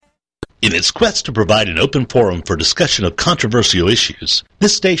In its quest to provide an open forum for discussion of controversial issues,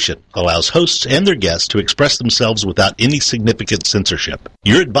 this station allows hosts and their guests to express themselves without any significant censorship.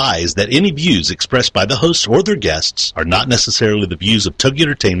 You're advised that any views expressed by the hosts or their guests are not necessarily the views of Tug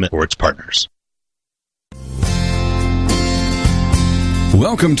Entertainment or its partners.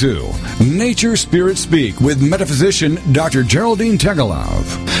 Welcome to Nature Spirit Speak with metaphysician Dr. Geraldine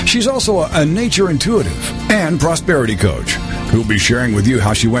Tegelov. She's also a nature intuitive and prosperity coach who'll be sharing with you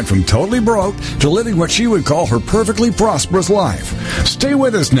how she went from totally broke to living what she would call her perfectly prosperous life. Stay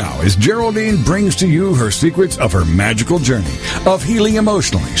with us now as Geraldine brings to you her secrets of her magical journey of healing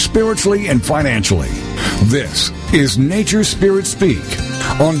emotionally, spiritually, and financially. This is Nature Spirit Speak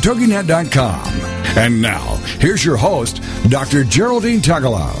on TogiNet.com. And now, here's your host, Dr. Geraldine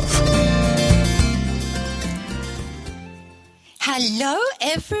Tegelov. Hello,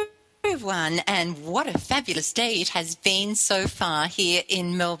 everyone, and what a fabulous day it has been so far here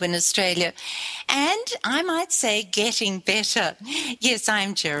in Melbourne, Australia. And I might say getting better. Yes,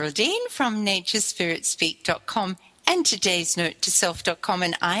 I'm Geraldine from naturespiritspeak.com and today's note to self.com,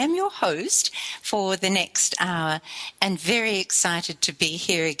 and I am your host for the next hour and very excited to be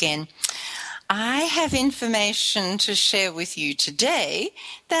here again. I have information to share with you today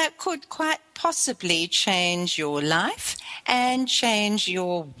that could quite possibly change your life and change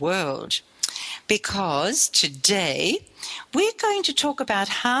your world. Because today we're going to talk about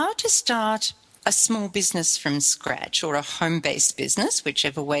how to start a small business from scratch, or a home-based business,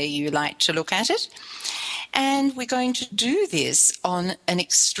 whichever way you like to look at it. And we're going to do this on an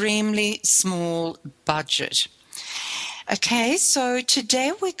extremely small budget. Okay, so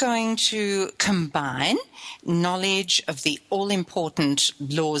today we're going to combine knowledge of the all-important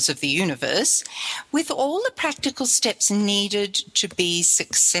laws of the universe with all the practical steps needed to be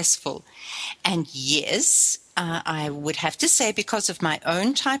successful. And yes, I would have to say, because of my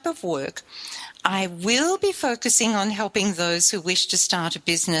own type of work, I will be focusing on helping those who wish to start a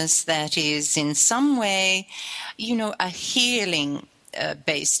business that is in some way, a healing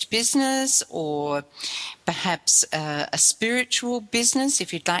based business, or perhaps a spiritual business,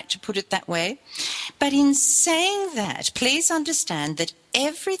 if you'd like to put it that way. But in saying that, please understand that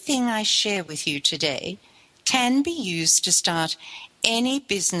everything I share with you today can be used to start any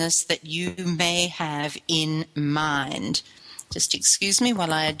business that you may have in mind. Just excuse me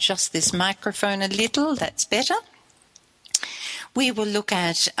while I adjust this microphone a little. That's better. We will look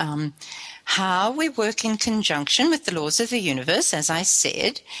at how we work in conjunction with the laws of the universe, as I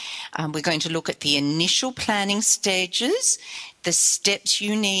said. We're going to look at the initial planning stages, the steps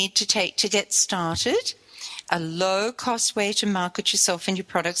you need to take to get started, a low-cost way to market yourself and your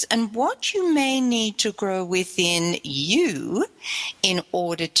products, and what you may need to grow within you in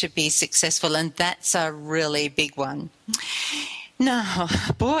order to be successful. And that's a really big one. Now,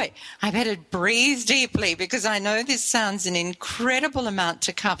 boy, I better breathe deeply, because I know this sounds an incredible amount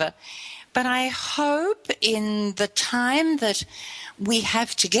to cover. But I hope in the time that we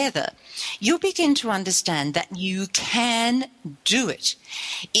have together, you'll begin to understand that you can do it.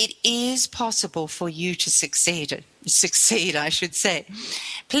 It is possible for you to succeed, I should say.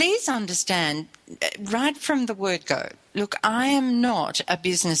 Please understand, right from the word go, look, I am not a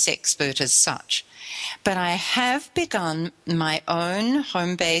business expert as such, but I have begun my own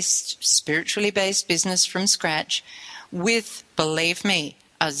home-based, spiritually-based business from scratch with, believe me,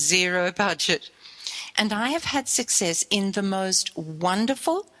 a zero budget. And I have had success in the most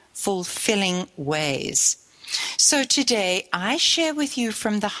wonderful, fulfilling ways. So today I share with you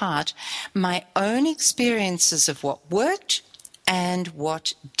from the heart my own experiences of what worked and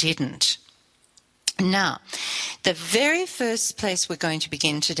what didn't. Now, the very first place we're going to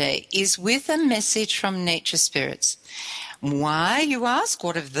begin today is with a message from Nature Spirits. Why, you ask?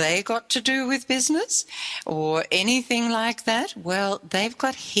 What have they got to do with business or anything like that? Well, they've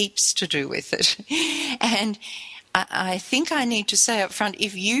got heaps to do with it. And I think I need to say up front,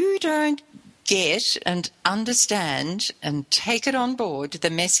 if you don't get and understand and take it on board,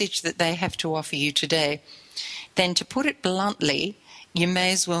 the message that they have to offer you today, then to put it bluntly, you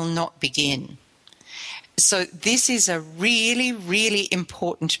may as well not begin. So this is a really, really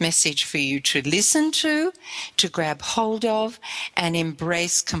important message for you to listen to grab hold of, and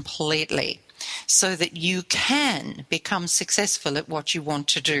embrace completely, so that you can become successful at what you want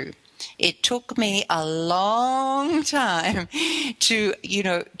to do. It took me a long time to,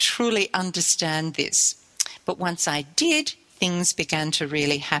 truly understand this. But once I did, things began to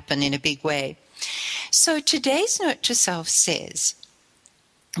really happen in a big way. So today's note to self says,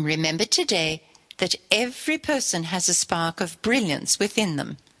 remember today that every person has a spark of brilliance within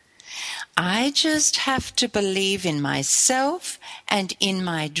them. I just have to believe in myself and in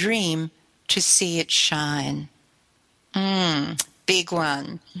my dream to see it shine. Big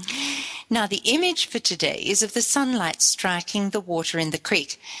one. Now, the image for today is of the sunlight striking the water in the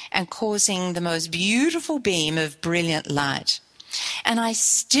creek and causing the most beautiful beam of brilliant light. And I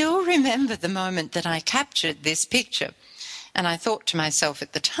still remember the moment that I captured this picture. And I thought to myself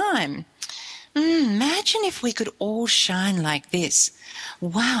at the time, imagine if we could all shine like this.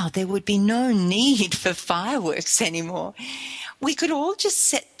 Wow, there would be no need for fireworks anymore. We could all just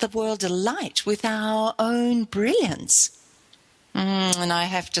set the world alight with our own brilliance. And I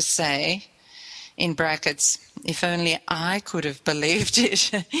have to say, in brackets, if only I could have believed it,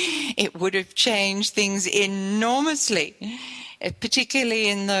 it would have changed things enormously, particularly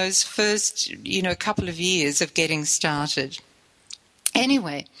in those first, couple of years of getting started.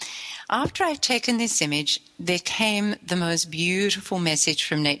 Anyway, after I've taken this image, there came the most beautiful message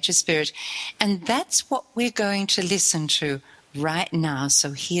from Nature Spirit, and that's what we're going to listen to right now.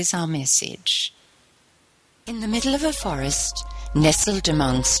 So here's our message. In the middle of a forest, nestled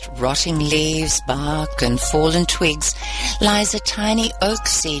amongst rotting leaves, bark, and fallen twigs, lies a tiny oak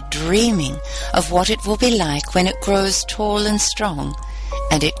seed dreaming of what it will be like when it grows tall and strong,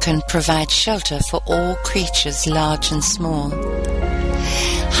 and it can provide shelter for all creatures large and small.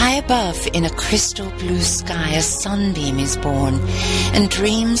 High above, in a crystal blue sky, a sunbeam is born and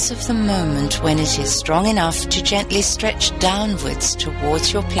dreams of the moment when it is strong enough to gently stretch downwards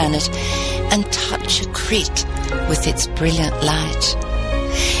towards your planet and touch a creek with its brilliant light.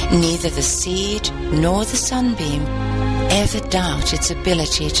 Neither the seed nor the sunbeam ever doubt its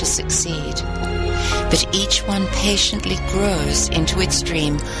ability to succeed, but each one patiently grows into its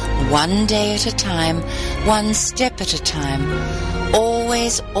dream, one day at a time, one step at a time,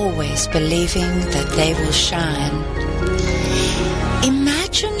 always believing that they will shine.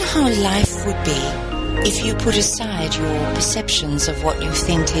 Imagine how life would be if you put aside your perceptions of what you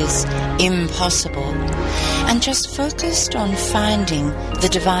think is impossible and just focused on finding the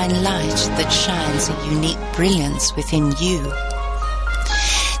divine light that shines a unique brilliance within you.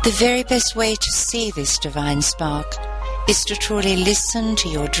 The very best way to see this divine spark is to truly listen to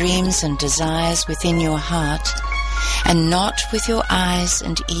your dreams and desires within your heart, and not with your eyes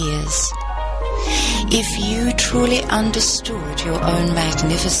and ears. If you truly understood your own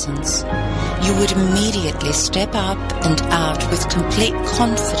magnificence, you would immediately step up and out with complete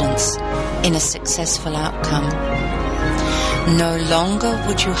confidence in a successful outcome. No longer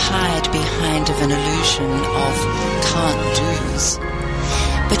would you hide behind of an illusion of can't-dos,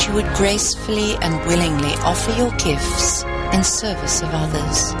 but you would gracefully and willingly offer your gifts in service of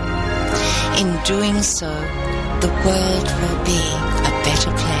others. In doing so, the world will be a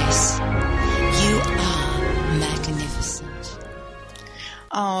better place. You are magnificent.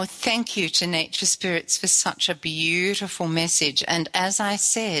 Oh, thank you to Nature Spirits for such a beautiful message. And as I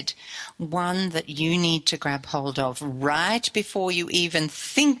said, one that you need to grab hold of right before you even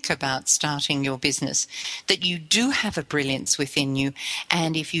think about starting your business, that you do have a brilliance within you.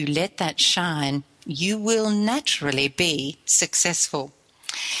 And if you let that shine, you will naturally be successful.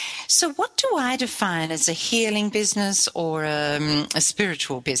 So what do I define as a healing business or a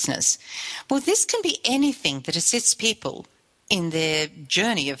spiritual business? Well, this can be anything that assists people in their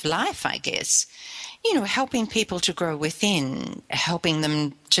journey of life, I guess. Helping people to grow within, helping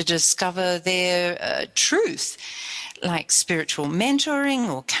them to discover their truth, like spiritual mentoring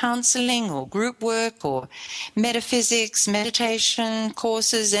or counseling or group work or metaphysics, meditation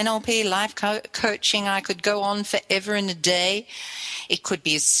courses, NLP, life coaching. I could go on forever and a day. It could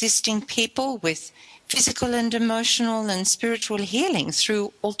be assisting people with physical and emotional and spiritual healing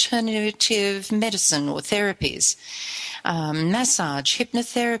through alternative medicine or therapies, massage,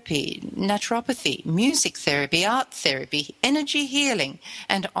 hypnotherapy, naturopathy, music therapy, art therapy, energy healing,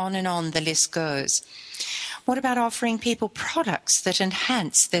 and on the list goes. What about offering people products that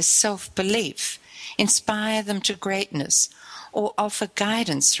enhance their self-belief, inspire them to greatness, or offer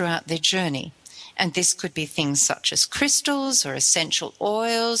guidance throughout their journey? And this could be things such as crystals or essential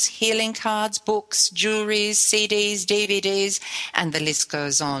oils, healing cards, books, jewelries, CDs, DVDs, and the list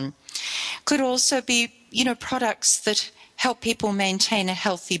goes on. Could also be, products that help people maintain a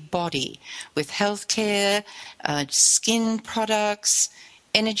healthy body with healthcare, skin products,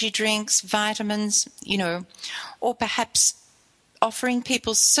 energy drinks, vitamins, or perhaps offering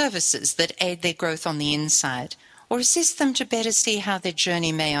people services that aid their growth on the inside, or assist them to better see how their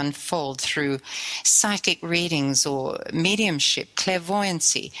journey may unfold through psychic readings or mediumship,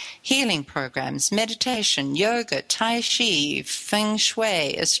 clairvoyancy, healing programs, meditation, yoga, tai chi, feng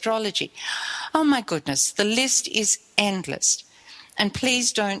shui, astrology. Oh my goodness, the list is endless. And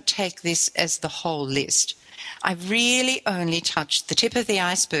please don't take this as the whole list. I've really only touched the tip of the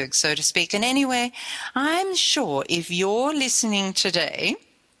iceberg, so to speak. And anyway, I'm sure if you're listening today,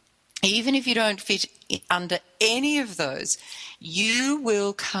 even if you don't fit under any of those, you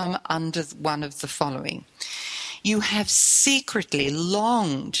will come under one of the following. You have secretly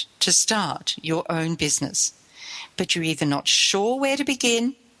longed to start your own business, but you're either not sure where to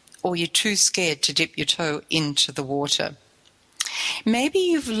begin or you're too scared to dip your toe into the water. Maybe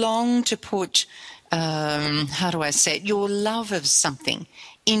you've longed to put, your love of something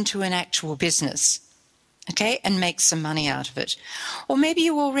into an actual business, okay, and make some money out of it. Or maybe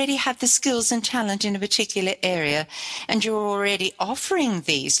you already have the skills and talent in a particular area and you're already offering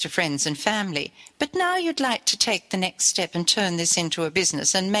these to friends and family, but now you'd like to take the next step and turn this into a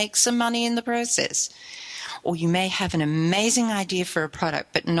business and make some money in the process. Or you may have an amazing idea for a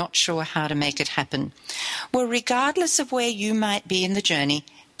product but not sure how to make it happen. Well, regardless of where you might be in the journey,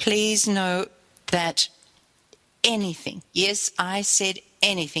 please know that anything, yes, I said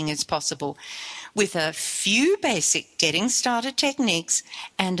anything, is possible with a few basic getting started techniques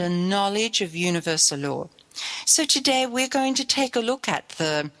and a knowledge of universal law. So today we're going to take a look at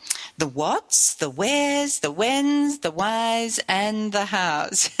the whats, the wheres, the whens, the whys, and the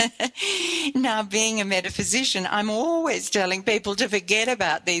hows. Now, being a metaphysician, I'm always telling people to forget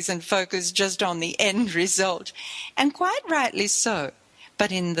about these and focus just on the end result, and quite rightly so.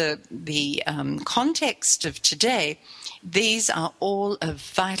 But in the context of today, these are all of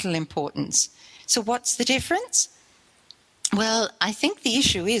vital importance. So what's the difference? Well, I think the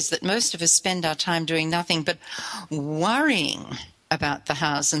issue is that most of us spend our time doing nothing but worrying about the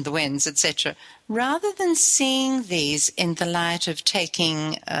hows and the whens, etc., rather than seeing these in the light of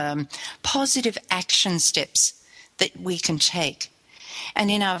taking positive action steps that we can take.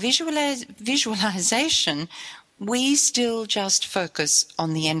 And in our visualization, we still just focus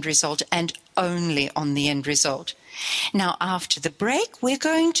on the end result and only on the end result. Now, after the break, we're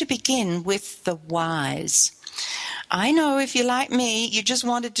going to begin with the whys. I know if you're like me, you just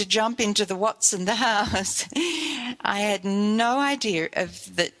wanted to jump into the whats and the hows. I had no idea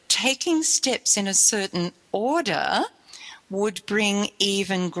of that taking steps in a certain order would bring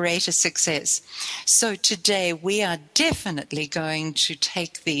even greater success. So today we are definitely going to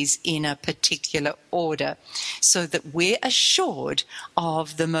take these in a particular order so that we're assured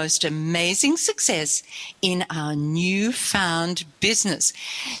of the most amazing success in our newfound business.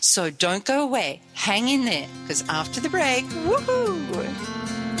 So don't go away. Hang in there, because after the break, woohoo!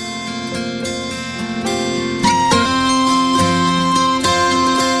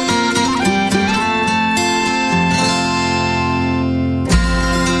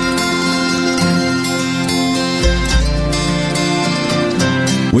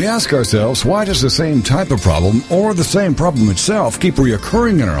 We ask ourselves, why does the same type of problem or the same problem itself keep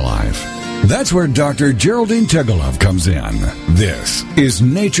reoccurring in our life? That's where Dr. Geraldine Tegelov comes in. This is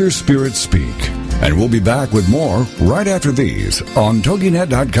Nature Spirit Speak, and we'll be back with more right after these on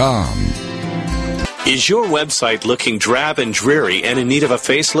TogiNet.com. Is your website looking drab and dreary and in need of a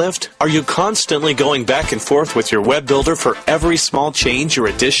facelift? Are you constantly going back and forth with your web builder for every small change or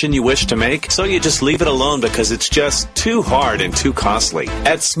addition you wish to make? So you just leave it alone because it's just too hard and too costly.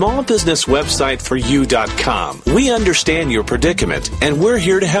 At smallbusinesswebsiteforyou.com, we understand your predicament and we're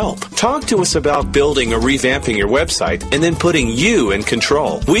here to help. Talk to us about building or revamping your website and then putting you in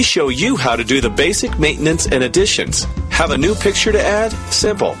control. We show you how to do the basic maintenance and additions. Have a new picture to add?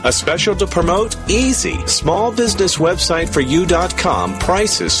 Simple. A special to promote? Easy. Smallbusinesswebsiteforyou.com.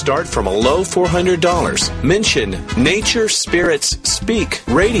 Prices start from a low $400. Mention Nature Spirits Speak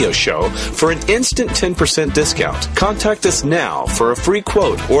radio show for an instant 10% discount. Contact us now for a free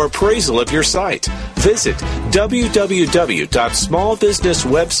quote or appraisal of your site. Visit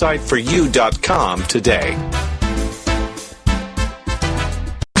www.smallbusinesswebsiteforyou.com today.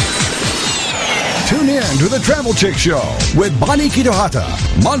 Tune in to the Travel Chick Show with Bonnie Kitohata,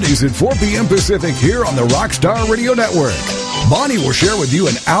 Mondays at 4 p.m. Pacific here on the Rockstar Radio Network. Bonnie will share with you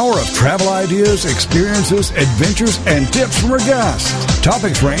an hour of travel ideas, experiences, adventures, and tips from her guests.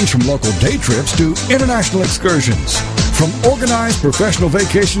 Topics range from local day trips to international excursions, from organized professional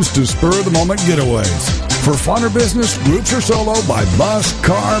vacations to spur-of-the-moment getaways. For fun or business, groups or solo, by bus,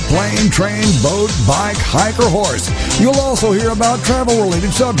 car, plane, train, boat, bike, hike, or horse. You'll also hear about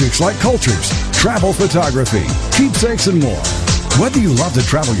travel-related subjects like cultures, travel photography, keepsakes, and more. Whether you love to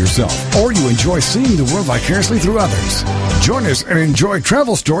travel yourself or you enjoy seeing the world vicariously through others, join us and enjoy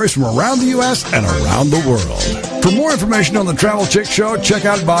travel stories from around the U.S. and around the world. For more information on The Travel Chick Show, check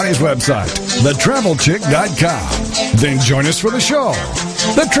out Bonnie's website, thetravelchick.com. Then join us for the show,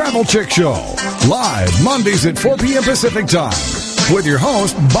 The Travel Chick Show, live Mondays at 4 p.m. Pacific Time. with your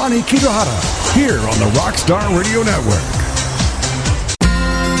host, Bonnie Kitohara, here on the Rockstar Radio Network.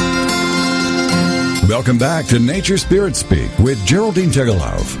 Welcome back to Nature Spirit Speak with Geraldine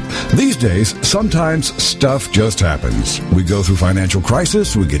Tegelov. These days, sometimes stuff just happens. We go through financial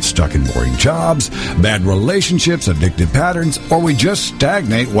crisis, we get stuck in boring jobs, bad relationships, addictive patterns, or we just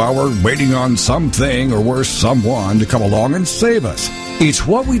stagnate while we're waiting on something or worse, someone to come along and save us. It's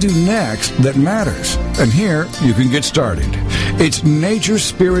what we do next that matters. And here, you can get started. It's Nature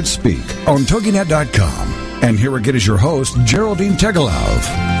Spirit Speak on TogiNet.com. And here again is your host, Geraldine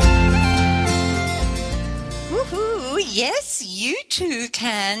Tegelov. Yes, you too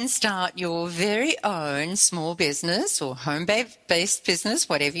can start your very own small business or home-based business,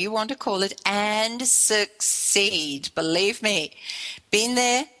 whatever you want to call it, and succeed. Believe me, been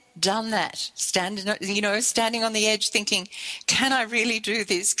there, done that. Standing on the edge thinking, can I really do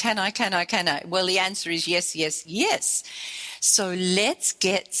this? Can I? Well, the answer is yes, yes, yes. So let's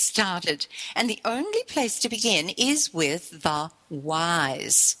get started. And the only place to begin is with the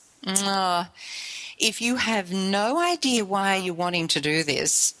whys. If you have no idea why you're wanting to do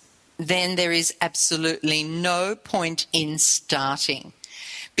this, then there is absolutely no point in starting.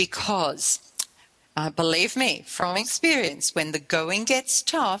 Because, believe me, from experience, when the going gets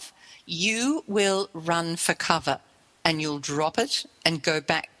tough, you will run for cover and you'll drop it and go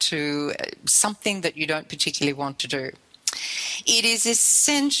back to something that you don't particularly want to do. It is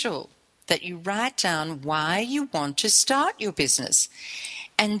essential that you write down why you want to start your business.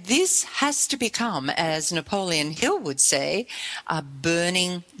 And this has to become, as Napoleon Hill would say, a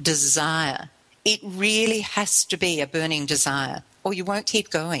burning desire. It really has to be a burning desire, or you won't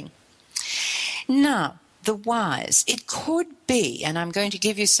keep going. Now, the whys. It could be, and I'm going to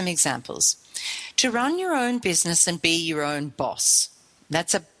give you some examples, to run your own business and be your own boss.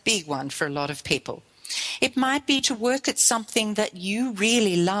 That's a big one for a lot of people. It might be to work at something that you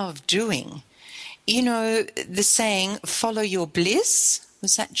really love doing. You know, the saying, follow your bliss.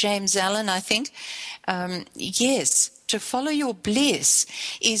 Was that James Allen, I think? Yes, to follow your bliss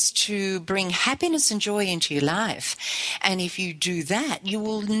is to bring happiness and joy into your life. And if you do that, you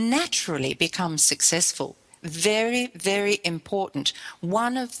will naturally become successful. Very, very important.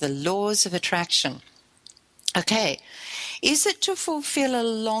 One of the laws of attraction. Okay, is it to fulfill a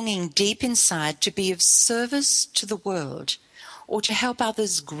longing deep inside to be of service to the world or to help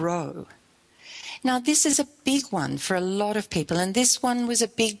others grow? Now, this is a big one for a lot of people, and this one was a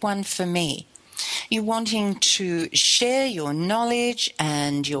big one for me. You're wanting to share your knowledge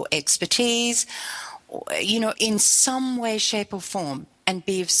and your expertise, in some way, shape, or form, and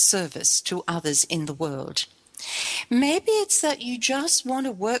be of service to others in the world. Maybe it's that you just want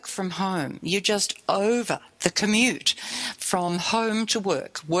to work from home. You're just over the commute from home to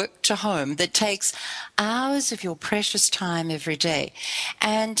work to home that takes hours of your precious time every day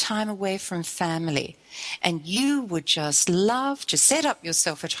and time away from family. And you would just love to set up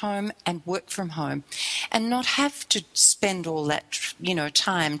yourself at home and work from home and not have to spend all that,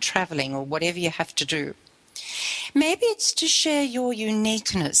 time traveling or whatever you have to do. Maybe it's to share your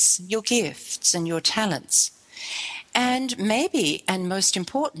uniqueness, your gifts and your talents. And maybe, and most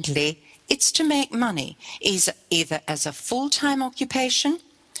importantly, it's to make money, either as a full-time occupation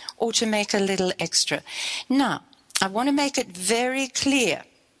or to make a little extra. Now, I want to make it very clear,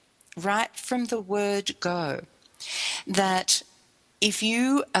 right from the word go, that if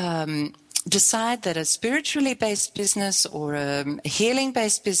you decide that a spiritually based business or a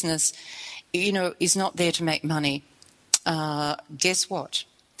healing-based business, is not there to make money, guess what?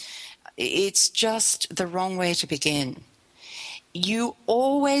 It's just the wrong way to begin. You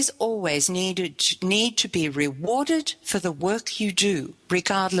always need to be rewarded for the work you do,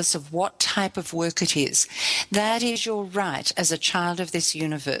 regardless of what type of work it is. That is your right as a child of this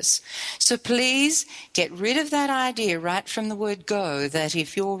universe. So please get rid of that idea right from the word go that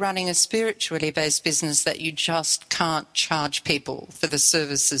if you're running a spiritually based business that you just can't charge people for the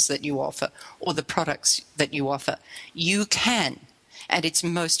services that you offer or the products that you offer. You can. And it's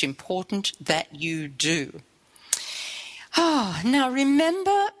most important that you do. Now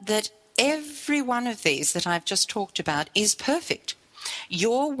remember that every one of these that I've just talked about is perfect.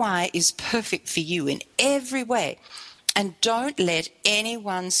 Your why is perfect for you in every way. And don't let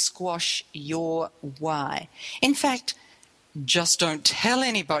anyone squash your why. In fact, just don't tell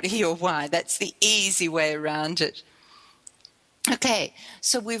anybody your why. That's the easy way around it. Okay,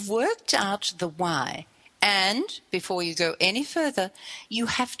 so we've worked out the why. And before you go any further, you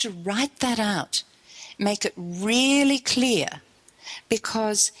have to write that out. Make it really clear,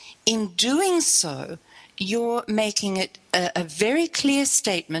 because in doing so, you're making it a very clear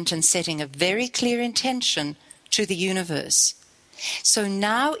statement and setting a very clear intention to the universe. So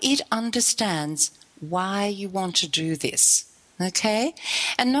now it understands why you want to do this. Okay?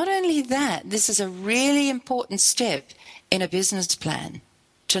 And not only that, this is a really important step in a business plan,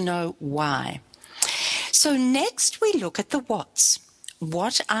 to know why. So next we look at the what's.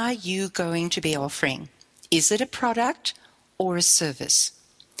 What are you going to be offering? Is it a product or a service?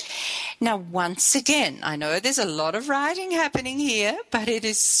 Now, once again, I know there's a lot of writing happening here, but it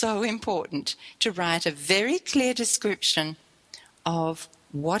is so important to write a very clear description of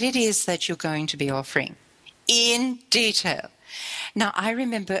what it is that you're going to be offering in detail. Now, I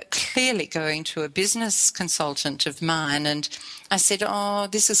remember clearly going to a business consultant of mine, and I said, oh,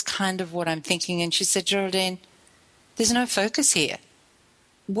 this is kind of what I'm thinking. And she said, Geraldine, there's no focus here.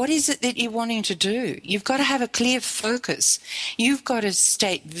 What is it that you're wanting to do? You've got to have a clear focus. You've got to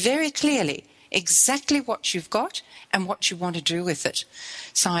state very clearly exactly what you've got and what you want to do with it.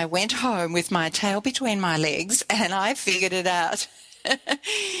 So I went home with my tail between my legs and I figured it out.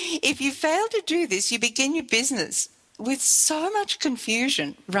 If you fail to do this, you begin your business with so much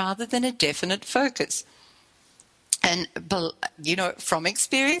confusion rather than a definite focus. And, you know, from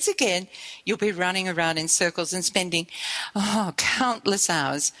experience again, you'll be running around in circles and spending countless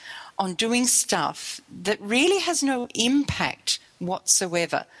hours on doing stuff that really has no impact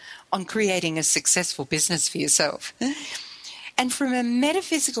whatsoever on creating a successful business for yourself. And from a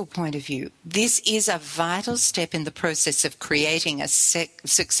metaphysical point of view, this is a vital step in the process of creating a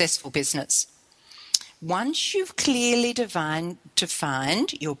successful business. Once you've clearly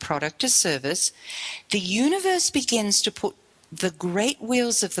defined your product or service, the universe begins to put the great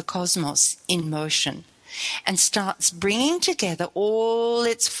wheels of the cosmos in motion and starts bringing together all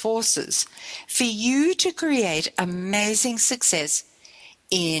its forces for you to create amazing success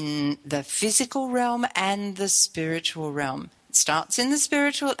in the physical realm and the spiritual realm. It starts in the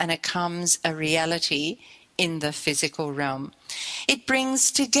spiritual and it comes a reality in the physical realm. It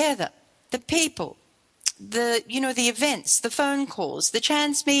brings together the people, the events, the phone calls, the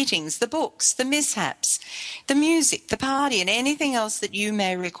chance meetings, the books, the mishaps, the music, the party, and anything else that you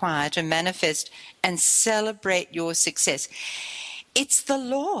may require to manifest and celebrate your success. It's the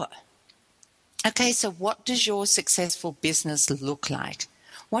law. Okay, so what does your successful business look like?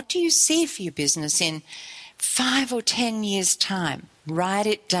 What do you see for your business in 5 or 10 years' time? Write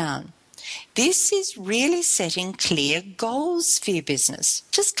it down. This is really setting clear goals for your business,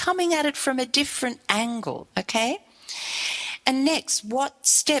 just coming at it from a different angle, okay? And next, what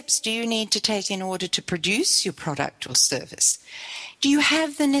steps do you need to take in order to produce your product or service? Do you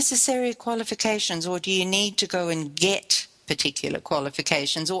have the necessary qualifications, or do you need to go and get particular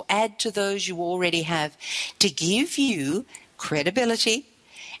qualifications or add to those you already have to give you credibility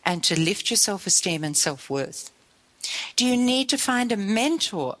and to lift your self-esteem and self-worth? Do you need to find a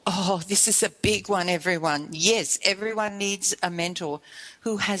mentor? Oh, this is a big one, everyone. Yes, everyone needs a mentor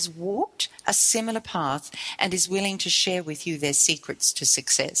who has walked a similar path and is willing to share with you their secrets to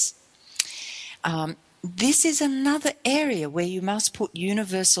success. This is another area where you must put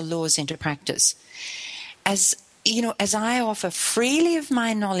universal laws into practice. As I offer freely of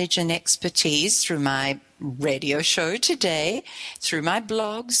my knowledge and expertise through my radio show today, through my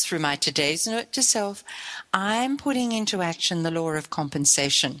blogs, through my Today's Note to Self, I'm putting into action the law of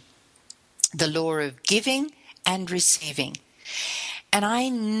compensation, the law of giving and receiving. And I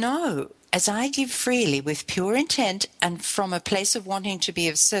know as I give freely with pure intent and from a place of wanting to be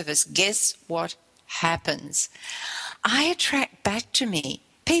of service, guess what happens? I attract back to me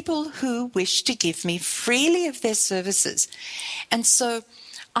people who wish to give me freely of their services. And so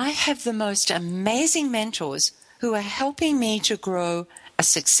I have the most amazing mentors who are helping me to grow a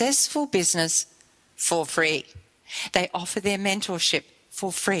successful business for free. They offer their mentorship for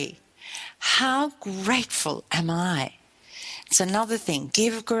free. How grateful am I? It's another thing.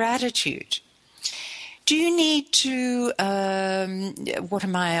 Give gratitude. Do you need to, what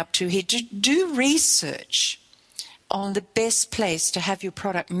am I up to here? Do research on the best place to have your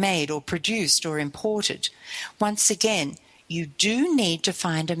product made or produced or imported. Once again, you do need to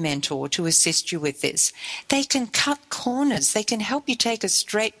find a mentor to assist you with this. They can cut corners. They can help you take a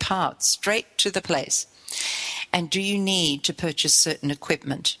straight path, straight to the place. And do you need to purchase certain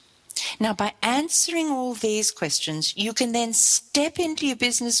equipment? Now, by answering all these questions, you can then step into your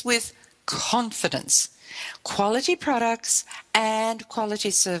business with confidence, quality products and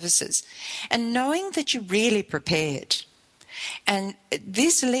quality services, and knowing that you're really prepared. And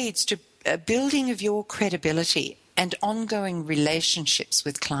this leads to a building of your credibility and ongoing relationships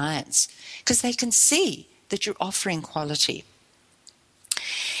with clients because they can see that you're offering quality.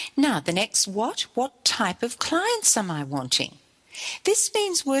 Now, the next what type of clients am I wanting? This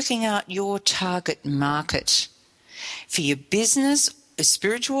means working out your target market. For your business, a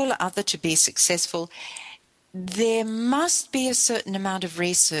spiritual or other to be successful, there must be a certain amount of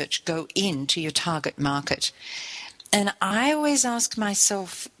research go into your target market. And I always ask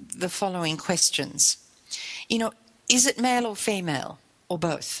myself the following questions. Is it male or female or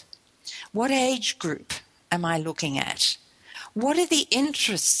both? What age group am I looking at? What are the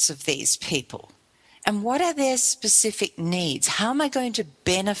interests of these people? And what are their specific needs? How am I going to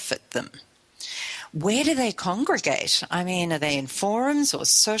benefit them? Where do they congregate? I mean, are they in forums or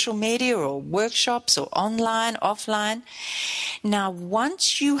social media or workshops or online, offline? Now,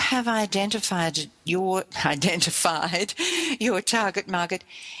 once you have identified your target market,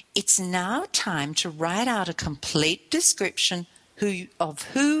 it's now time to write out a complete description of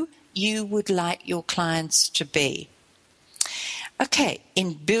who you would like your clients to be. Okay,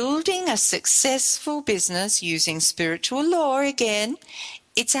 in building a successful business using spiritual law again,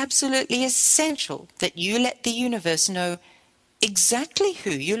 it's absolutely essential that you let the universe know exactly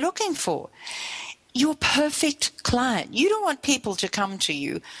who you're looking for. Your perfect client. You don't want people to come to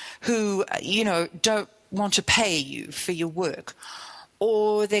you who, don't want to pay you for your work,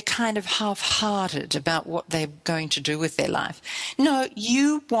 or they're kind of half-hearted about what they're going to do with their life. No,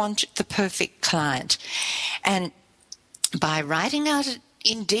 you want the perfect client. And by writing out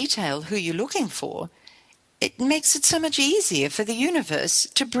in detail who you're looking for, it makes it so much easier for the universe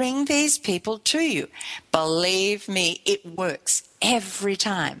to bring these people to you. Believe me, it works every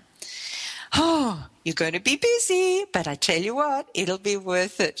time. Oh, you're going to be busy, but I tell you what, it'll be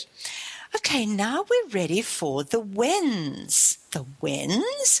worth it. Okay, now we're ready for the whens. The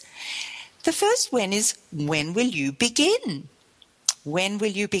whens? The first when is, when will you begin? When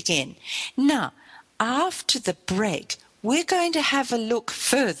will you begin? Now, after the break, we're going to have a look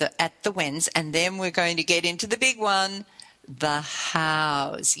further at the whens, and then we're going to get into the big one, the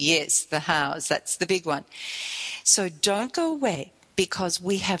hows. Yes, the hows. That's the big one. So don't go away, because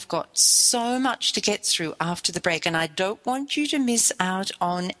we have got so much to get through after the break, and I don't want you to miss out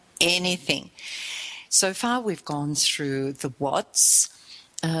on anything. So far, we've gone through the whats.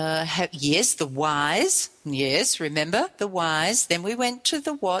 Yes, the whys. Yes, remember the whys. Then we went to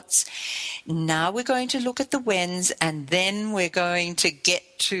the whats. Now we're going to look at the whens, and then we're going to get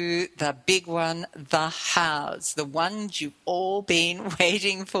to the big one, the hows, the ones you've all been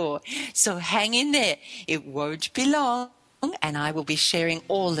waiting for. So hang in there. It won't be long, and I will be sharing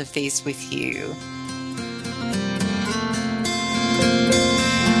all of these with you.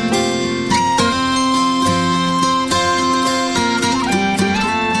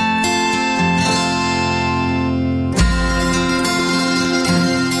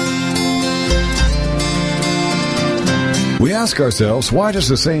 We ask ourselves, why does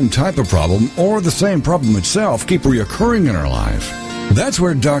the same type of problem or the same problem itself keep reoccurring in our life? That's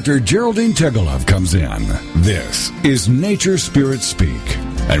where Dr. Geraldine Tegelov comes in. This is Nature Spirit Speak,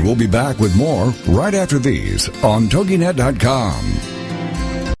 and we'll be back with more right after these on TogiNet.com.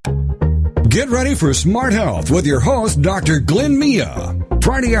 Get ready for Smart Health with your host, Dr. Glenn Mia.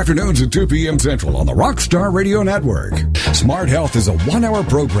 Friday afternoons at 2 p.m. Central on the Rockstar Radio Network. Smart Health is a 1-hour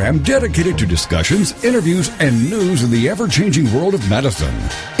program dedicated to discussions, interviews, and news in the ever-changing world of medicine.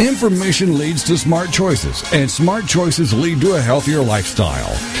 Information leads to smart choices, and smart choices lead to a healthier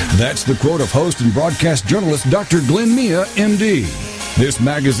lifestyle. That's the quote of host and broadcast journalist Dr. Glenn Mia, MD. This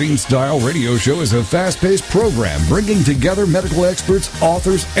magazine-style radio show is a fast-paced program bringing together medical experts,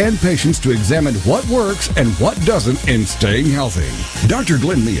 authors, and patients to examine what works and what doesn't in staying healthy. Dr.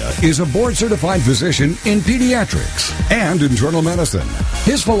 Glenn Mia is a board-certified physician in pediatrics and internal medicine.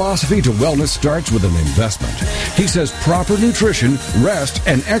 His philosophy to wellness starts with an investment. He says proper nutrition, rest,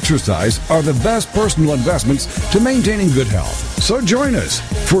 and exercise are the best personal investments to maintaining good health. So join us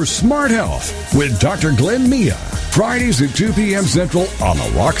for Smart Health with Dr. Glenn Mia. Fridays at 2 p.m. Central on the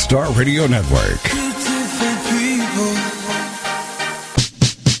Rockstar Radio Network.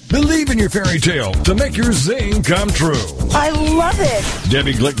 Believe in your fairy tale to make your zing come true. I love it.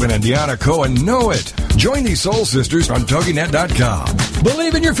 Debbie Glickman and Deanna Cohen know it. Join these soul sisters on TogiNet.com.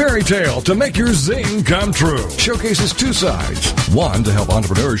 Believe in your fairy tale to make your zing come true. Showcases two sides. One, to help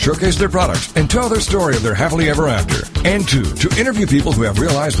entrepreneurs showcase their products and tell their story of their happily ever after. And two, to interview people who have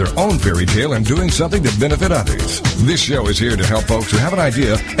realized their own fairy tale and doing something to benefit others. This show is here to help folks who have an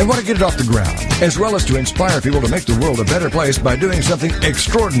idea and want to get it off the ground, as well as to inspire people to make the world a better place by doing something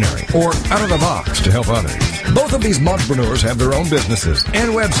extraordinary or out of the box to help others. Both of these entrepreneurs have their own businesses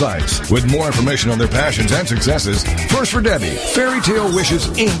and websites. With more information on their passions and successes, first for Debbie,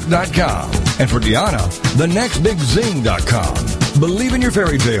 fairytalewishesinc.com, and for Deanna, thenextbigzing.com. Believe in your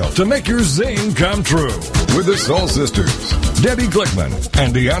fairy tale to make your zing come true with the Soul Sisters, Debbie Glickman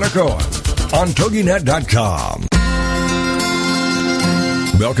and Deanna Cohen on TogiNet.com.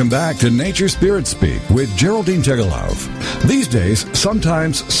 Welcome back to Nature Spirit Speak with Geraldine Tegelov. These days,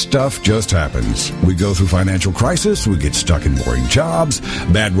 sometimes stuff just happens. We go through financial crisis, we get stuck in boring jobs,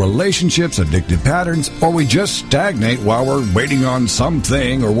 bad relationships, addictive patterns, or we just stagnate while we're waiting on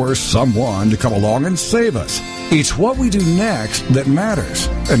something or worse, someone to come along and save us. It's what we do next that matters.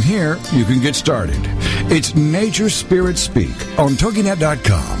 And here, you can get started. It's Nature Spirit Speak on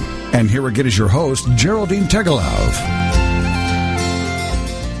TogiNet.com. And here again is your host, Geraldine Tegelov.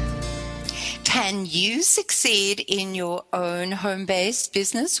 Can you succeed in your own home-based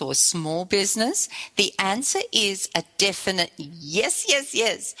business or small business? The answer is a definite yes, yes,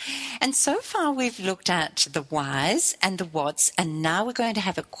 yes. And so far we've looked at the whys and the whats, and now we're going to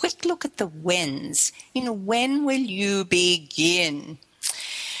have a quick look at the whens. When will you begin?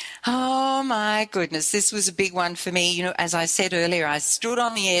 Oh my goodness, this was a big one for me. As I said earlier, I stood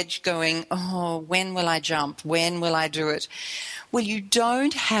on the edge going, when will I jump? When will I do it? Well, you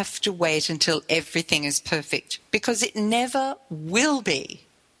don't have to wait until everything is perfect, because it never will be.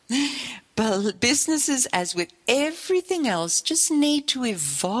 But businesses, as with everything else, just need to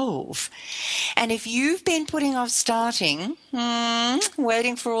evolve. And if you've been putting off starting,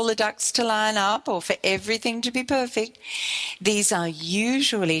 waiting for all the ducks to line up or for everything to be perfect, these are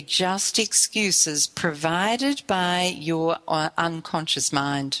usually just excuses provided by your unconscious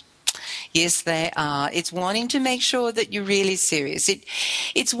mind. Yes, they are. It's wanting to make sure that you're really serious.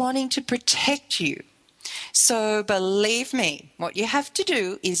 It's wanting to protect you. So believe me, what you have to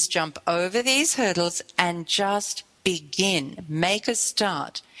do is jump over these hurdles and just begin. Make a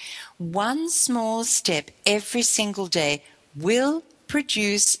start. One small step every single day will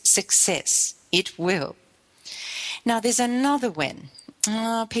produce success. It will. Now, there's another when.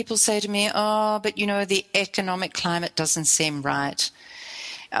 People say to me, but the economic climate doesn't seem right.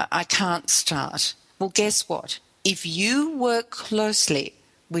 I can't start. Well, guess what? If you work closely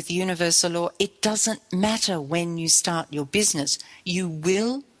with universal law, it doesn't matter when you start your business. You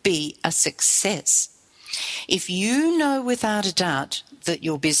will be a success. If you know without a doubt that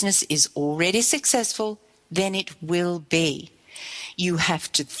your business is already successful, then it will be. You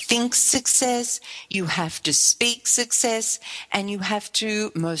have to think success, you have to speak success, and you have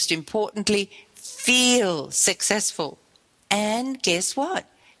to, most importantly, feel successful. And guess what?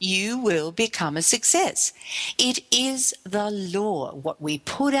 You will become a success. It is the law. What we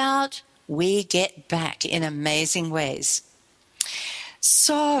put out, we get back in amazing ways.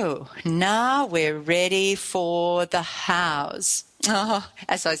 So now we're ready for the hows.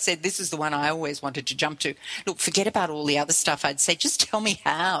 As I said, this is the one I always wanted to jump to. Look, forget about all the other stuff. I'd say, just tell me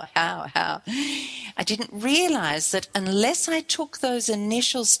how. I didn't realize that unless I took those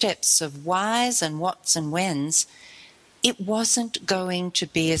initial steps of whys and whats and whens, it wasn't going to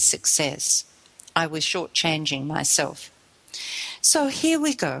be a success. I was shortchanging myself. So here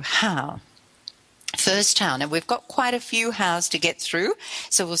we go. How? First how. Now, we've got quite a few hows to get through,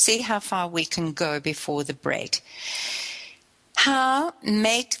 so we'll see how far we can go before the break. How?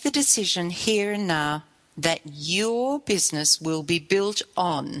 Make the decision here and now that your business will be built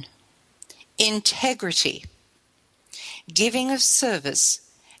on integrity, giving of service,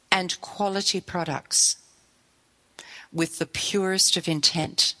 and quality products, with the purest of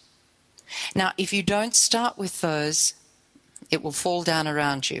intent. Now, if you don't start with those, it will fall down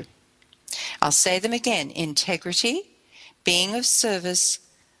around you. I'll say them again: integrity, being of service,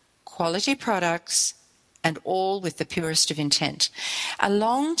 quality products, and all with the purest of intent. A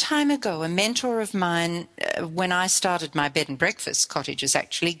long time ago, a mentor of mine, when I started my bed and breakfast cottages,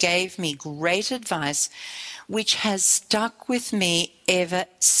 actually gave me great advice, which has stuck with me ever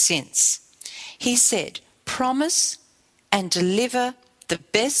since. He said, promise and deliver the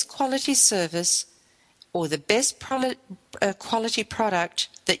best quality service or the best quality product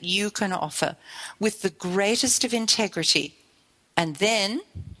that you can offer with the greatest of integrity, and then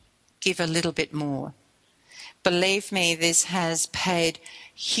give a little bit more. Believe me, this has paid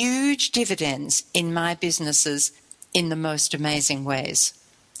huge dividends in my businesses in the most amazing ways.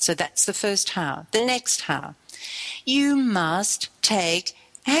 So that's the first how. The next how. You must take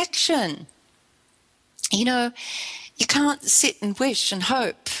action. You can't sit and wish and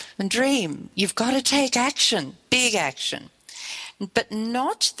hope and dream. You've got to take action, big action. But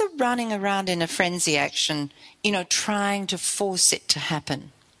not the running around in a frenzy action, trying to force it to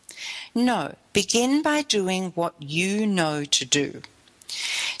happen. No, begin by doing what you know to do.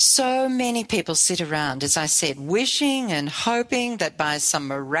 So many people sit around, as I said, wishing and hoping that by some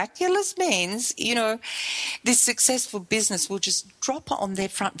miraculous means, this successful business will just drop on their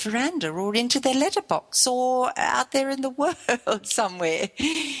front veranda or into their letterbox or out there in the world somewhere.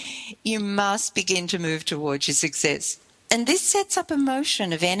 You must begin to move towards your success. And this sets up a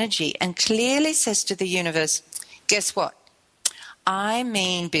motion of energy and clearly says to the universe, guess what? I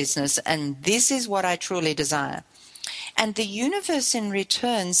mean business, and this is what I truly desire. And the universe in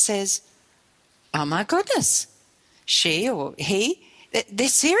return says, oh my goodness, she or he, they're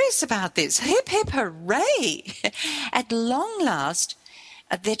serious about this. Hip, hip, hooray. At long last,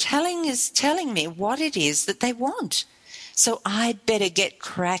 they're telling me what it is that they want. So I'd better get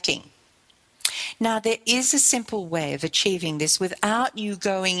cracking. Now, there is a simple way of achieving this without you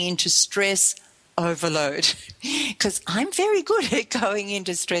going into stress overload, because I'm very good at going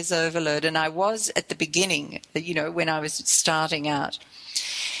into stress overload, and I was at the beginning, when I was starting out.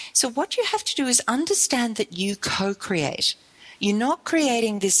 So what you have to do is understand that you co-create. You're not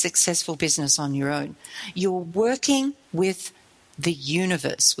creating this successful business on your own. You're working with the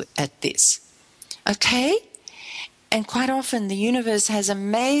universe at this. Okay? And quite often the universe has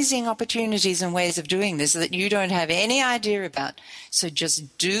amazing opportunities and ways of doing this that you don't have any idea about. So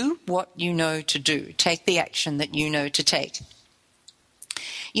just do what you know to do. Take the action that you know to take.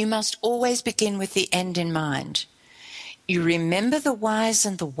 You must always begin with the end in mind. You remember the whys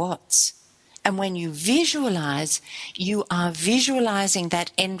and the whats. And when you visualize, you are visualizing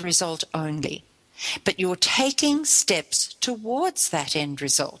that end result only. But you're taking steps towards that end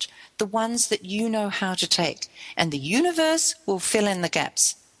result, the ones that you know how to take. And the universe will fill in the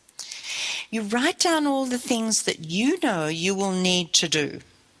gaps. You write down all the things that you know you will need to do.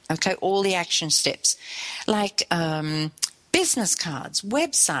 Okay, all the action steps. Like business cards,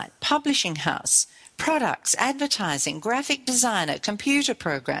 website, publishing house, products, advertising, graphic designer, computer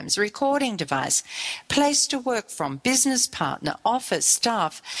programs, recording device, place to work from, business partner, office,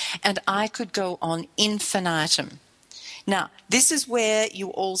 staff, and I could go on infinitum. Now, this is where you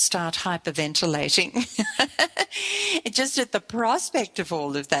all start hyperventilating. Just at the prospect of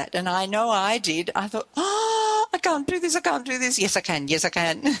all of that. And I know I did. I thought, I can't do this. Yes, I can.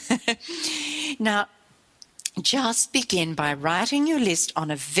 Now, just begin by writing your list on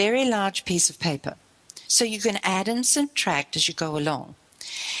a very large piece of paper, so you can add and subtract as you go along.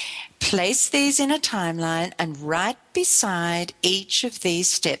 Place these in a timeline and write beside each of these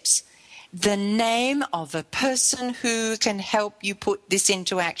steps the name of a person who can help you put this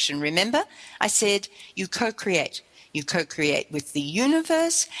into action. Remember, I said you co-create. You co-create with the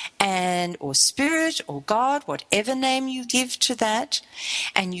universe or spirit or God, whatever name you give to that,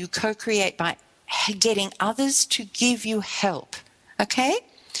 and you co-create by getting others to give you help. Okay?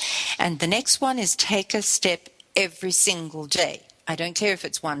 And the next one is take a step every single day. I don't care if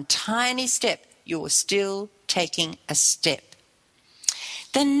it's one tiny step, you're still taking a step.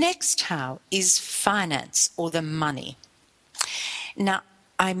 The next how is finance, or the money. Now,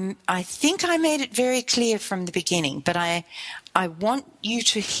 I think I made it very clear from the beginning, but I want you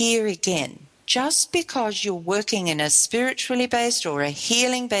to hear again. Just because you're working in a spiritually based or a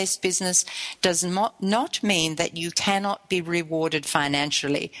healing based business does not mean that you cannot be rewarded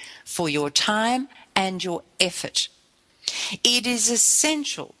financially for your time and your effort. It is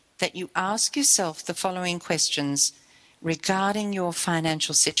essential that you ask yourself the following questions regarding your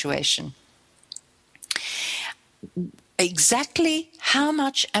financial situation. Exactly how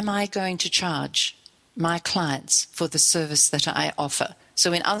much am I going to charge my clients for the service that I offer?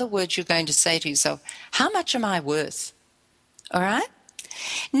 So in other words, you're going to say to yourself, how much am I worth? All right?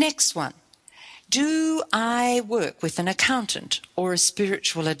 Next one. Do I work with an accountant or a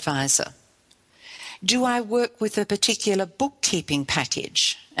spiritual advisor? Do I work with a particular bookkeeping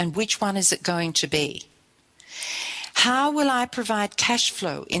package? And which one is it going to be? How will I provide cash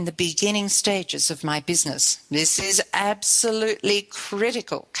flow in the beginning stages of my business? This is absolutely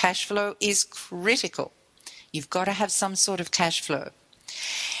critical. Cash flow is critical. You've got to have some sort of cash flow.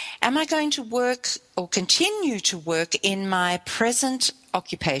 Am I going to work or continue to work in my present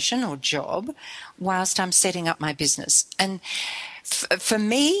occupation or job whilst I'm setting up my business? And for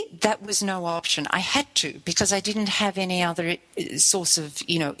me, that was no option. I had to, because I didn't have any other source of,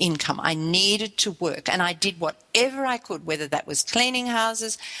 income. I needed to work, and I did whatever I could, whether that was cleaning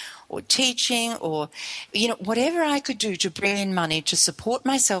houses or teaching or, whatever I could do to bring in money to support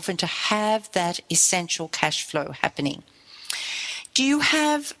myself and to have that essential cash flow happening. Do you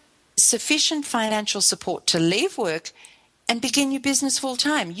have sufficient financial support to leave work and begin your business full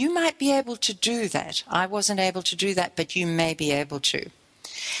time? You might be able to do that. I wasn't able to do that, but you may be able to.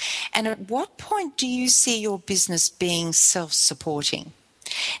 And at what point do you see your business being self-supporting?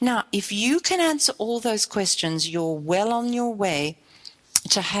 Now, if you can answer all those questions, you're well on your way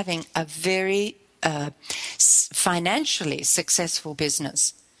to having a very financially successful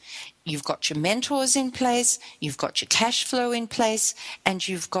business. You've got your mentors in place, you've got your cash flow in place, and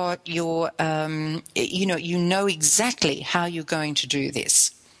you've got your, you know exactly how you're going to do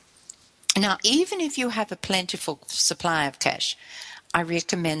this. Now, even if you have a plentiful supply of cash, I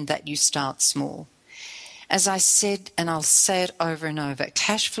recommend that you start small. As I said, and I'll say it over and over,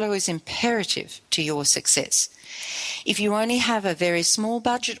 cash flow is imperative to your success. If you only have a very small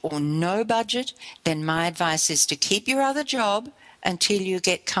budget or no budget, then my advice is to keep your other job until you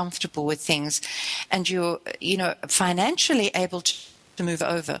get comfortable with things and you're, financially able to move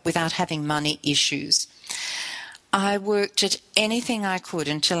over without having money issues. I worked at anything I could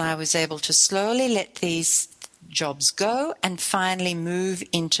until I was able to slowly let these jobs go and finally move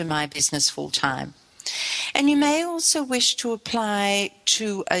into my business full time. And you may also wish to apply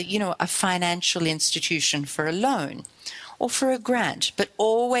to a financial institution for a loan or for a grant, but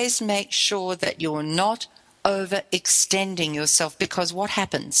always make sure that you're not overextending yourself, because what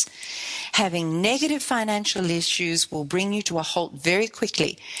happens? Having negative financial issues will bring you to a halt very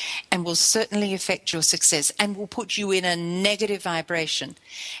quickly and will certainly affect your success and will put you in a negative vibration.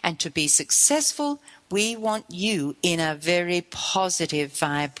 And to be successful, we want you in a very positive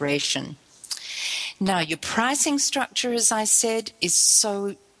vibration. Now, your pricing structure, as I said, is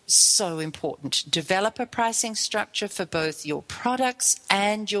so important. Develop a pricing structure for both your products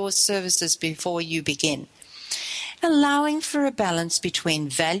and your services before you begin, allowing for a balance between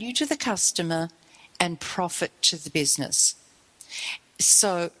value to the customer and profit to the business.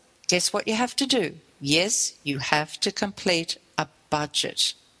 So, guess what you have to do? Yes, you have to complete a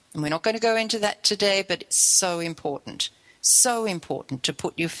budget. And we're not going to go into that today, but it's so important. So important to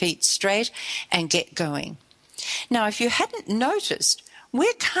put your feet straight and get going. Now, if you hadn't noticed,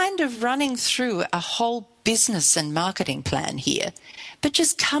 we're kind of running through a whole business and marketing plan here, but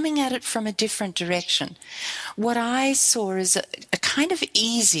just coming at it from a different direction. What I saw is a kind of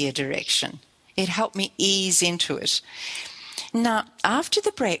easier direction. It helped me ease into it. Now, after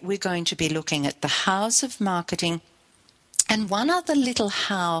the break, we're going to be looking at the hows of marketing and one other little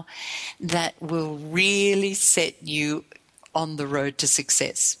how that will really set you on the road to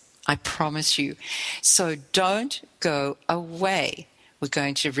success. I promise you. So don't go away. We're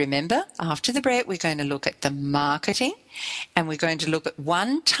going to remember, after the break, we're going to look at the marketing, and we're going to look at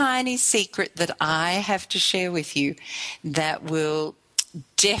one tiny secret that I have to share with you that will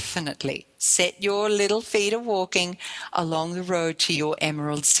definitely set your little feet a-walking along the road to your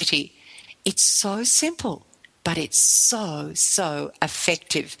Emerald City. It's so simple, but it's so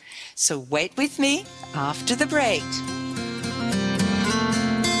effective. So wait with me after the break.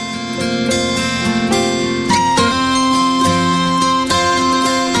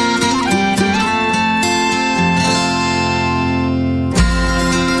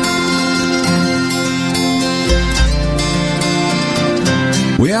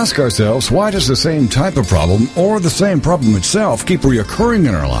 We ask ourselves, why does the same type of problem or the same problem itself keep reoccurring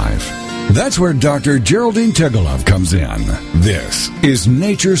in our life? That's where Dr. Geraldine Tegelov comes in. This is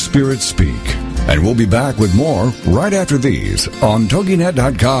Nature Spirit Speak. And we'll be back with more right after these on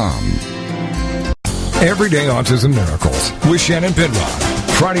TogiNet.com. Everyday Autism Miracles with Shannon Penrod.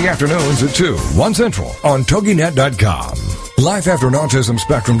 Friday afternoons at 2, 1 Central on TogiNet.com. Life after an autism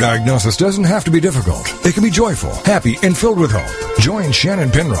spectrum diagnosis doesn't have to be difficult. It can be joyful, happy, and filled with hope. Join Shannon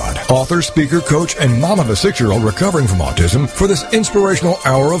Penrod, author, speaker, coach, and mom of a 6-year-old recovering from autism, for this inspirational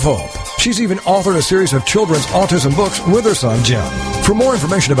hour of hope. She's even authored a series of children's autism books with her son, Jim. For more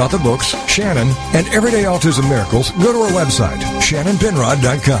information about the books, Shannon, and Everyday Autism Miracles, go to her website,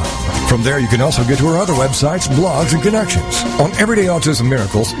 shannonpenrod.com. From there, you can also get to her other websites, blogs, and connections. On Everyday Autism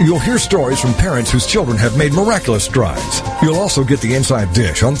Miracles, you'll hear stories from parents whose children have made miraculous strides. You'll also get the inside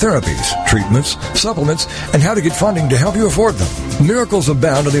dish on therapies, treatments, supplements, and how to get funding to help you afford them. Miracles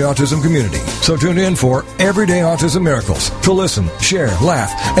abound in the autism community. So tune in for Everyday Autism Miracles to listen, share,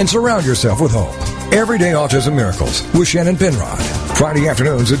 laugh, and surround yourself with hope. Everyday Autism Miracles with Shannon Penrod. Friday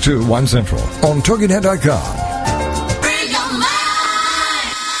afternoons at 2, 1 Central on TogiNet.com.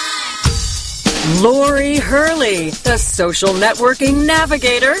 Lori Hurley, the social networking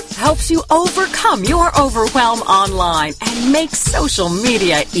navigator, helps you overcome your overwhelm online and make social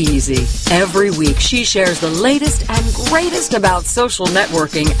media easy. Every week, she shares the latest and greatest about social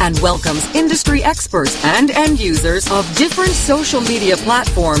networking and welcomes industry experts and end users of different social media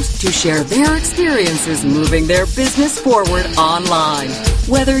platforms to share their experiences moving their business forward online.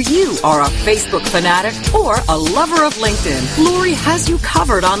 Whether you are a Facebook fanatic or a lover of LinkedIn, Lori has you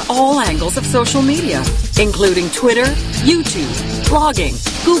covered on all angles of social media, including Twitter, YouTube, blogging,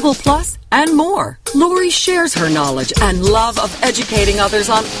 Google Plus, and more. Lori shares her knowledge and love of educating others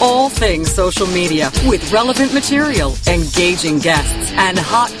on all things social media with relevant material, engaging guests, and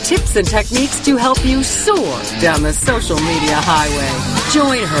hot tips and techniques to help you soar down the social media highway.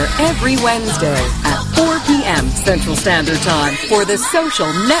 Join her every Wednesday at 4 p.m. Central Standard Time for the Social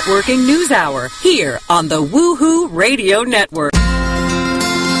Networking News Hour here on the Woohoo Radio Network.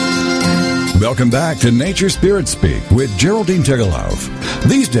 Welcome back to Nature Spirit Speak with Geraldine Tegelov.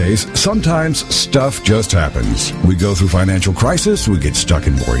 These days, sometimes stuff just happens. We go through financial crisis, we get stuck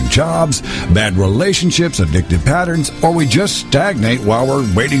in boring jobs, bad relationships, addictive patterns, or we just stagnate while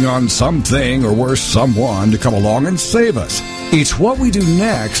we're waiting on something or worse, someone to come along and save us. It's what we do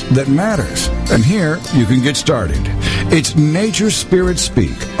next that matters. And here, you can get started. It's Nature Spirit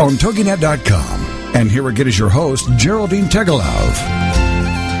Speak on TogiNet.com. And here again is your host, Geraldine Tegelov.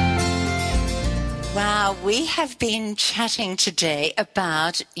 Wow, we have been chatting today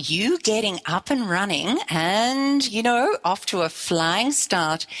about you getting up and running and, off to a flying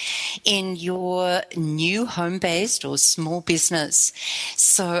start in your new home-based or small business.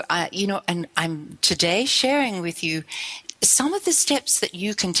 So, and I'm today sharing with you some of the steps that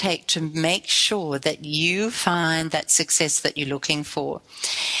you can take to make sure that you find that success that you're looking for.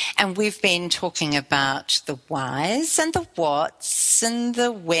 And we've been talking about the whys and the whats and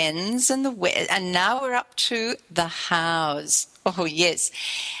the whens and the where, and now we're up to the hows. Oh, yes.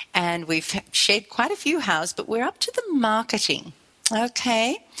 And we've shared quite a few hows, but we're up to the marketing.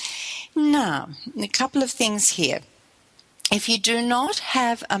 Okay. Now, a couple of things here. If you do not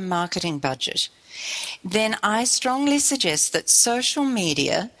have a marketing budget, then I strongly suggest that social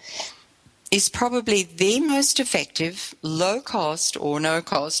media is probably the most effective, low-cost or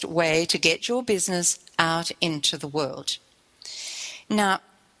no-cost way to get your business out into the world. Now,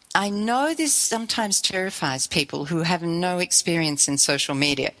 I know this sometimes terrifies people who have no experience in social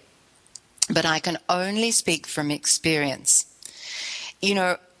media, but I can only speak from experience.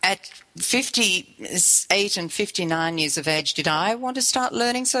 At 58 and 59 years of age, did I want to start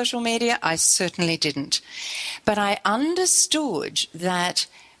learning social media? I certainly didn't. But I understood that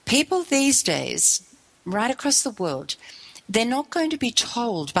people these days, right across the world, they're not going to be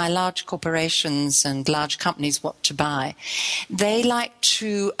told by large corporations and large companies what to buy. They like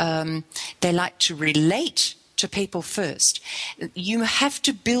to relate to people first. You have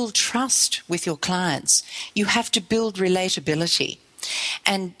to build trust with your clients. You have to build relatability.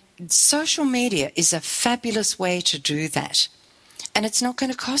 And social media is a fabulous way to do that. And it's not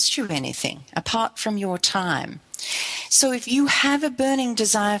going to cost you anything apart from your time. So if you have a burning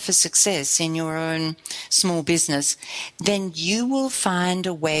desire for success in your own small business, then you will find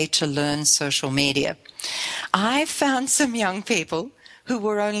a way to learn social media. I found some young people who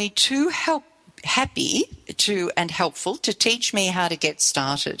were only too happy and helpful to teach me how to get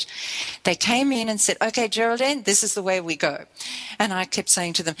started. They came in and said, okay, Geraldine, this is the way we go. And I kept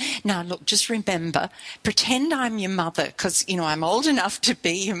saying to them, now look, just remember, pretend I'm your mother, because, I'm old enough to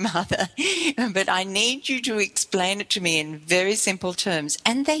be your mother, but I need you to explain it to me in very simple terms.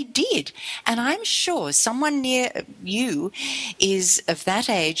 And they did. And I'm sure someone near you is of that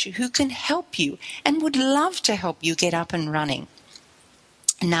age who can help you and would love to help you get up and running.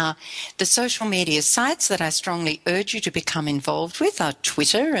 Now, the social media sites that I strongly urge you to become involved with are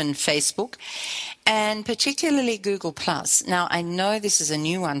Twitter and Facebook, and particularly Google+. Now, I know this is a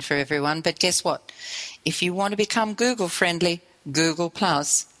new one for everyone, but guess what? If you want to become Google-friendly, Google+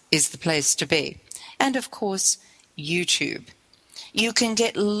 is the place to be. And, of course, YouTube. You can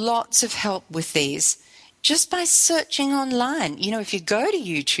get lots of help with these just by searching online. If you go to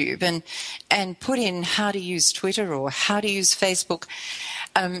YouTube and put in how to use Twitter or how to use Facebook,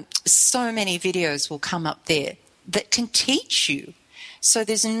 so many videos will come up there that can teach you. So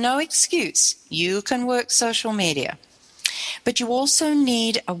there's no excuse. You can work social media. But you also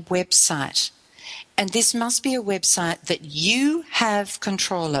need a website. And this must be a website that you have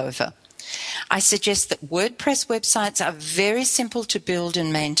control over. I suggest that WordPress websites are very simple to build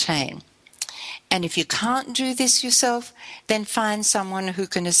and maintain. And if you can't do this yourself, then find someone who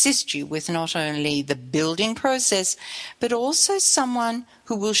can assist you with not only the building process, but also someone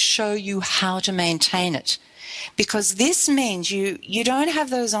who will show you how to maintain it. Because this means you don't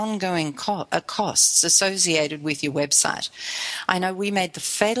have those ongoing costs associated with your website. I know we made the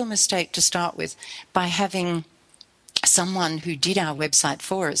fatal mistake to start with by having someone who did our website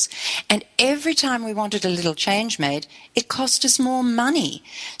for us. And every time we wanted a little change made, it cost us more money.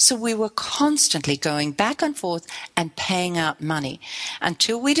 So we were constantly going back and forth and paying out money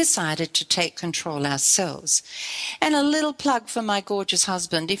until we decided to take control ourselves. And a little plug for my gorgeous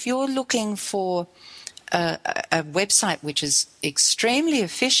husband. If you're looking for a website which is extremely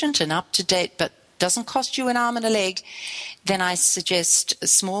efficient and up-to-date but doesn't cost you an arm and a leg, then I suggest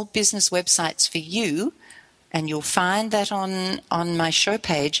small business websites for you, and you'll find that on my show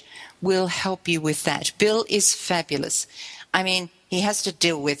page will help you with that. Bill is fabulous. I mean, he has to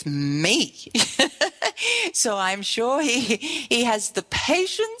deal with me. So I'm sure he has the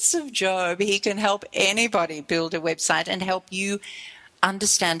patience of Job. He can help anybody build a website and help you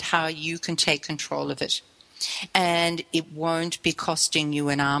understand how you can take control of it. And it won't be costing you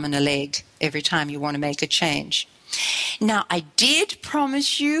an arm and a leg every time you want to make a change. Now, I did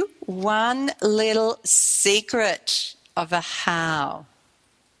promise you one little secret of a how.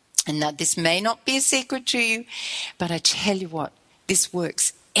 And now this may not be a secret to you, but I tell you what, this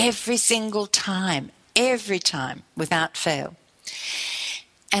works every single time, without fail.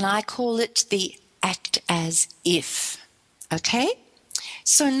 And I call it the act as if. Okay?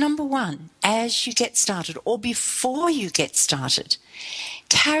 So number one, as you get started or before you get started,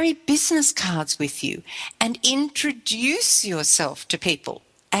 carry business cards with you and introduce yourself to people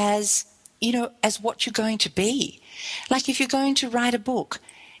as, as what you're going to be. Like if you're going to write a book,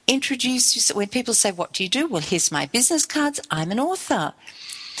 introduce yourself. When people say, what do you do? Well, here's my business cards. I'm an author.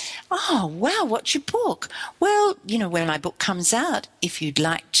 Oh, wow, what's your book? Well, when my book comes out, if you'd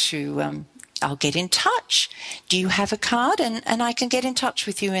like to, I'll get in touch. Do you have a card? And I can get in touch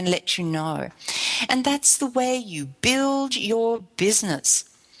with you and let you know. And that's the way you build your business.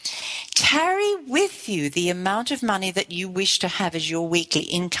 Carry with you the amount of money that you wish to have as your weekly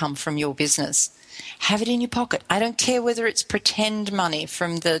income from your business. Have it in your pocket. I don't care whether it's pretend money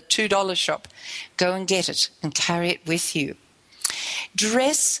from the $2 shop. Go and get it and carry it with you.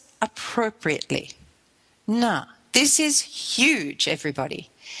 Dress appropriately. Now, this is huge, everybody.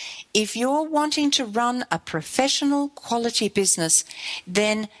 If you're wanting to run a professional quality business,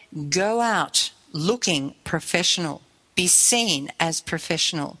 then go out looking professional. Be seen as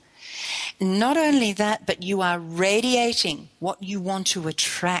professional. Not only that, but you are radiating what you want to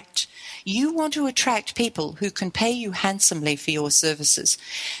attract. You want to attract people who can pay you handsomely for your services.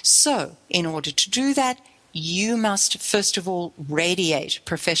 So, in order to do that, you must first of all radiate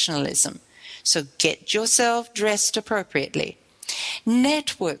professionalism. So get yourself dressed appropriately.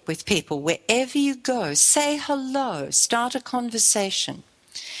 Network with people wherever you go. Say hello. Start a conversation.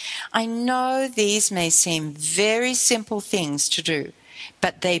 I know these may seem very simple things to do,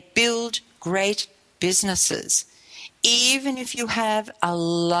 but they build great businesses. Even if you have a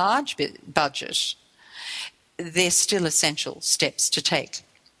large budget, they're still essential steps to take.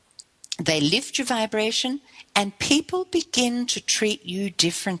 They lift your vibration and people begin to treat you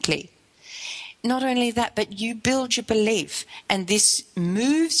differently. Not only that, but you build your belief, and this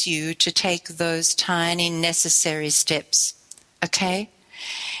moves you to take those tiny necessary steps. Okay?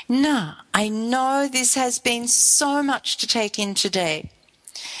 Now, I know this has been so much to take in today.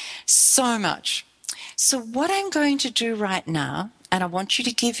 So much. So what I'm going to do right now, and I want you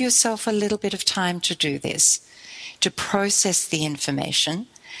to give yourself a little bit of time to do this, to process the information,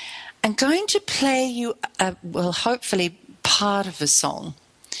 I'm going to play you, hopefully part of a song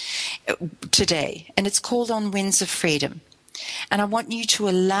today, and it's called On Winds of Freedom. And I want you to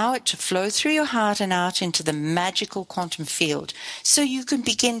allow it to flow through your heart and out into the magical quantum field so you can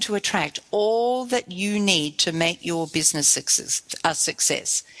begin to attract all that you need to make your business a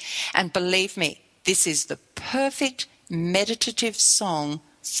success. And believe me, this is the perfect meditative song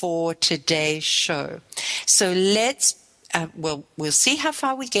for today's show. So we'll see how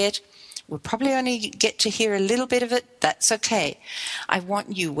far we get. We'll probably only get to hear a little bit of it. That's okay. I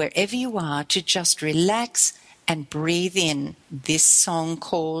want you, wherever you are, to just relax and breathe in this song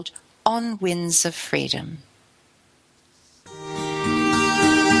called On Winds of Freedom.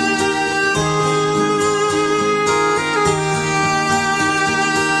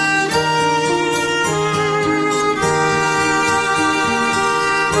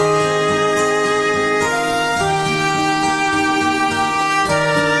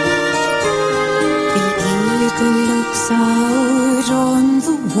 Out on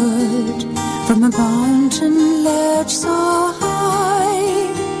the world from a mountain ledge so high,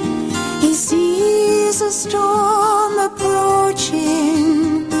 he sees a storm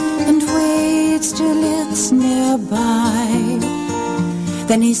approaching and waits till it's nearby.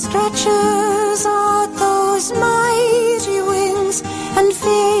 Then he stretches out those mighty wings and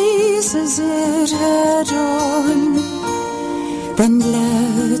faces it head on. Then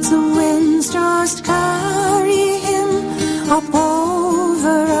let the winds just carry him up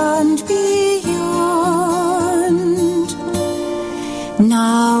over and beyond.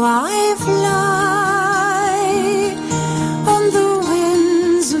 Now I fly on the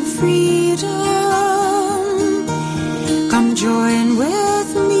winds of freedom.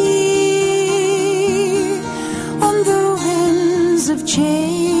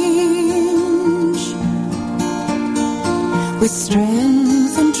 With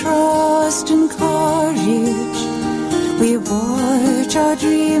strength and trust and courage, we watch our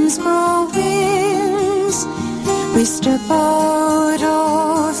dreams grow wings. We step out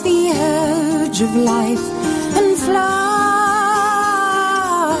of the edge of life and fly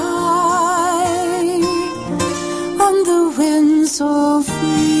on the wind so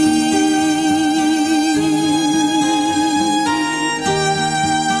free.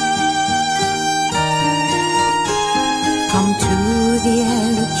 Come to the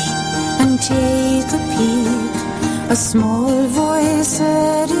edge and take a peek. A small voice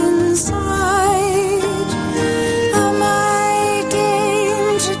said inside, am I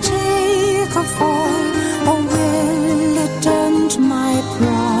game to take a fall, or will it dent my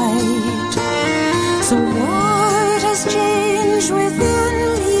pride? So what has changed within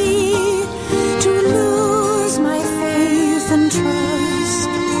me to lose my faith and trust?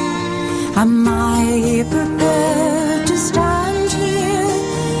 Am I prepared to stand here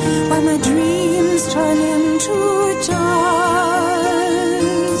while my dreams turn into dust?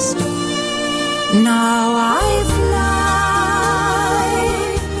 Now I fly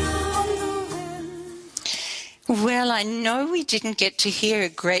on the wind. Well, I know we didn't get to hear a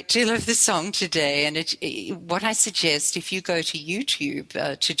great deal of the song today, and what I suggest, if you go to YouTube,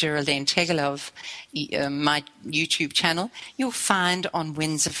 to Geraldine Tegelov, my YouTube channel, you'll find On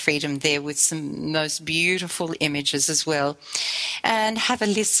Winds of Freedom there with some most beautiful images as well. And have a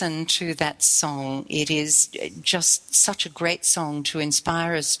listen to that song. It is just such a great song to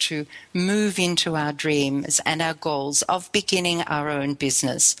inspire us to move into our dreams and our goals of beginning our own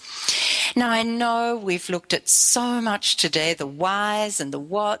business. Now, I know we've looked at so much today, the whys and the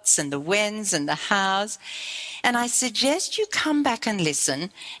whats and the whens and the hows, and I suggest you come back and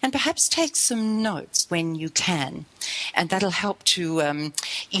listen and perhaps take some notes when you can. And that'll help to,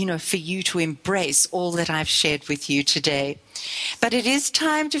 for you to embrace all that I've shared with you today. But it is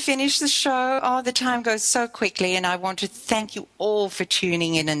time to finish the show. Oh, the time goes so quickly, and I want to thank you all for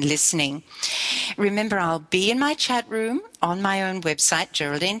tuning in and listening. Remember, I'll be in my chat room on my own website,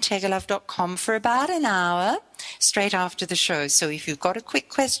 GeraldineTegelov.com, for about an hour straight after the show. So if you've got a quick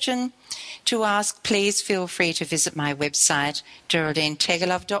question to ask, please feel free to visit my website,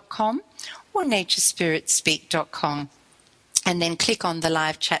 GeraldineTegelov.com or NatureSpiritSpeak.com. And then click on the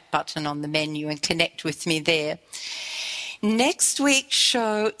live chat button on the menu and connect with me there. Next week's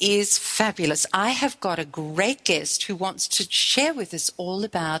show is fabulous. I have got a great guest who wants to share with us all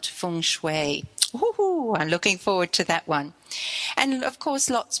about feng shui. Ooh, I'm looking forward to that one. And, of course,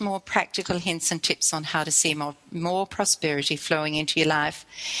 lots more practical hints and tips on how to see more prosperity flowing into your life.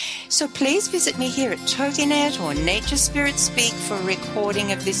 So please visit me here at TogiNet or Nature Spirit Speak for a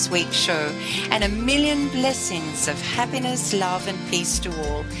recording of this week's show. And a million blessings of happiness, love, and peace to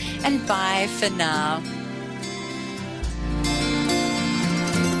all. And bye for now.